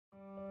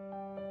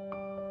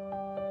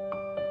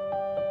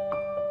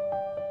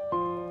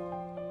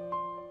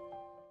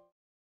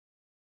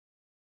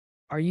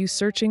Are you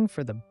searching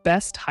for the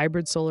best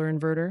hybrid solar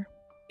inverter?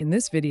 In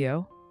this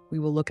video, we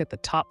will look at the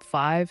top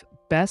 5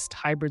 best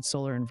hybrid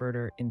solar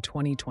inverter in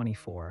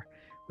 2024,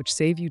 which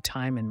save you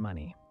time and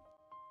money.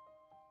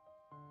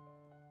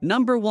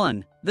 Number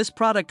 1. This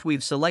product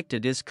we've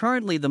selected is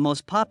currently the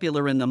most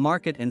popular in the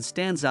market and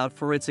stands out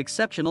for its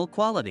exceptional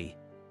quality.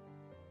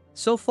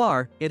 So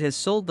far, it has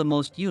sold the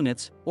most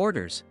units,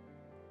 orders,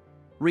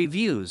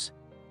 reviews,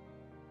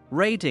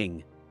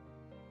 rating,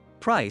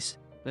 price,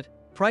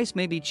 but price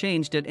may be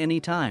changed at any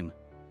time.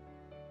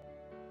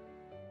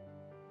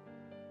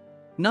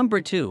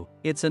 Number 2.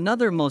 It's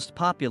another most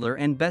popular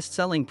and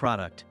best-selling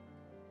product.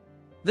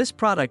 This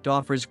product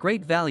offers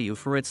great value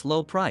for its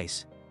low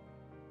price.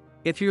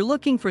 If you're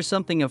looking for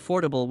something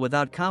affordable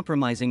without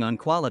compromising on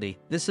quality,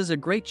 this is a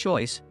great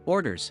choice.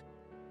 Orders,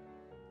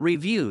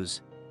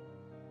 reviews,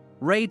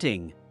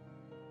 rating,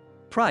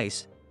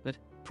 price, but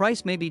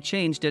price may be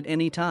changed at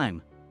any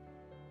time.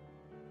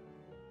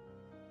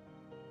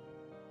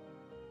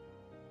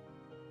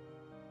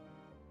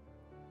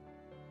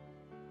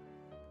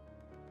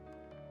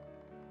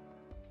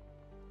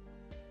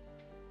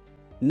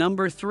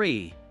 Number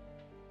 3.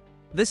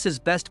 This is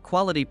best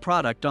quality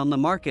product on the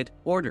market.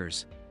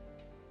 Orders,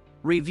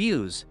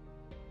 reviews,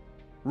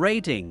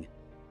 rating,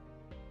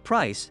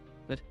 price,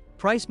 but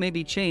price may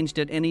be changed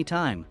at any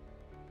time.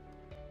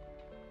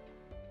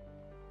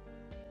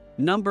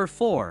 Number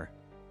 4.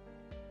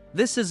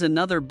 This is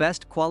another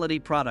best quality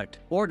product.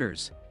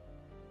 Orders,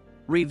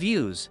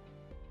 reviews,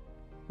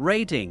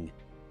 rating,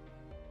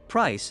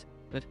 price,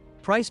 but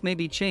price may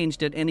be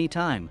changed at any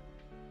time.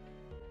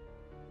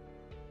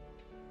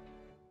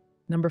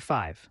 Number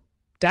 5.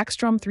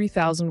 Daxtromn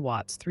 3000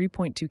 watts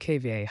 3.2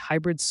 kVA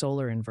hybrid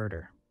solar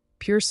inverter.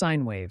 Pure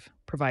sine wave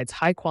provides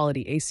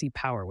high-quality AC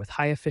power with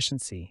high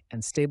efficiency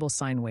and stable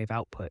sine wave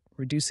output,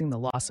 reducing the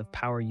loss of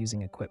power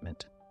using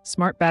equipment.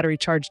 Smart battery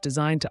charge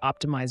designed to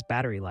optimize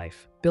battery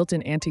life.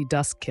 Built-in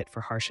anti-dust kit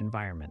for harsh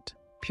environment.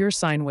 Pure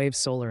sine wave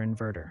solar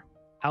inverter.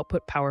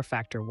 Output power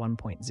factor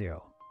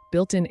 1.0.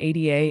 Built-in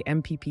ADA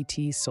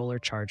MPPT solar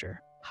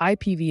charger. High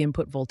PV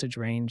input voltage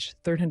range,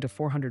 30 to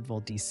 400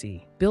 volt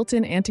DC.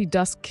 Built-in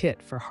anti-dust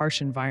kit for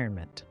harsh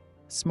environment.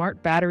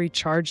 Smart battery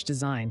charge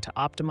designed to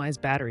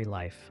optimize battery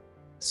life.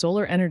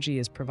 Solar energy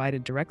is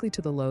provided directly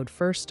to the load.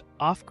 First,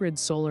 off-grid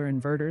solar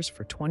inverters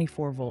for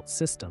 24-volt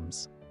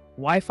systems.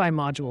 Wi-Fi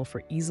module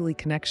for easily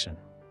connection.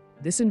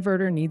 This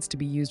inverter needs to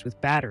be used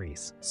with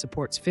batteries.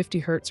 Supports 50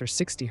 Hz or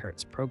 60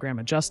 Hz, program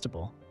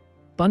adjustable.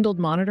 Bundled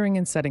monitoring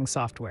and setting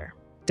software.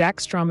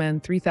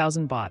 Daxtromn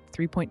 3000 watt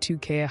 3.2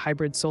 kVA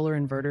hybrid solar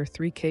inverter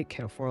 3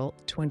 kV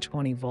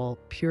 220 volt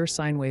pure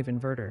sine wave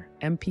inverter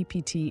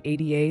MPPT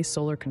ADA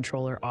solar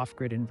controller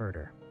off-grid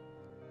inverter.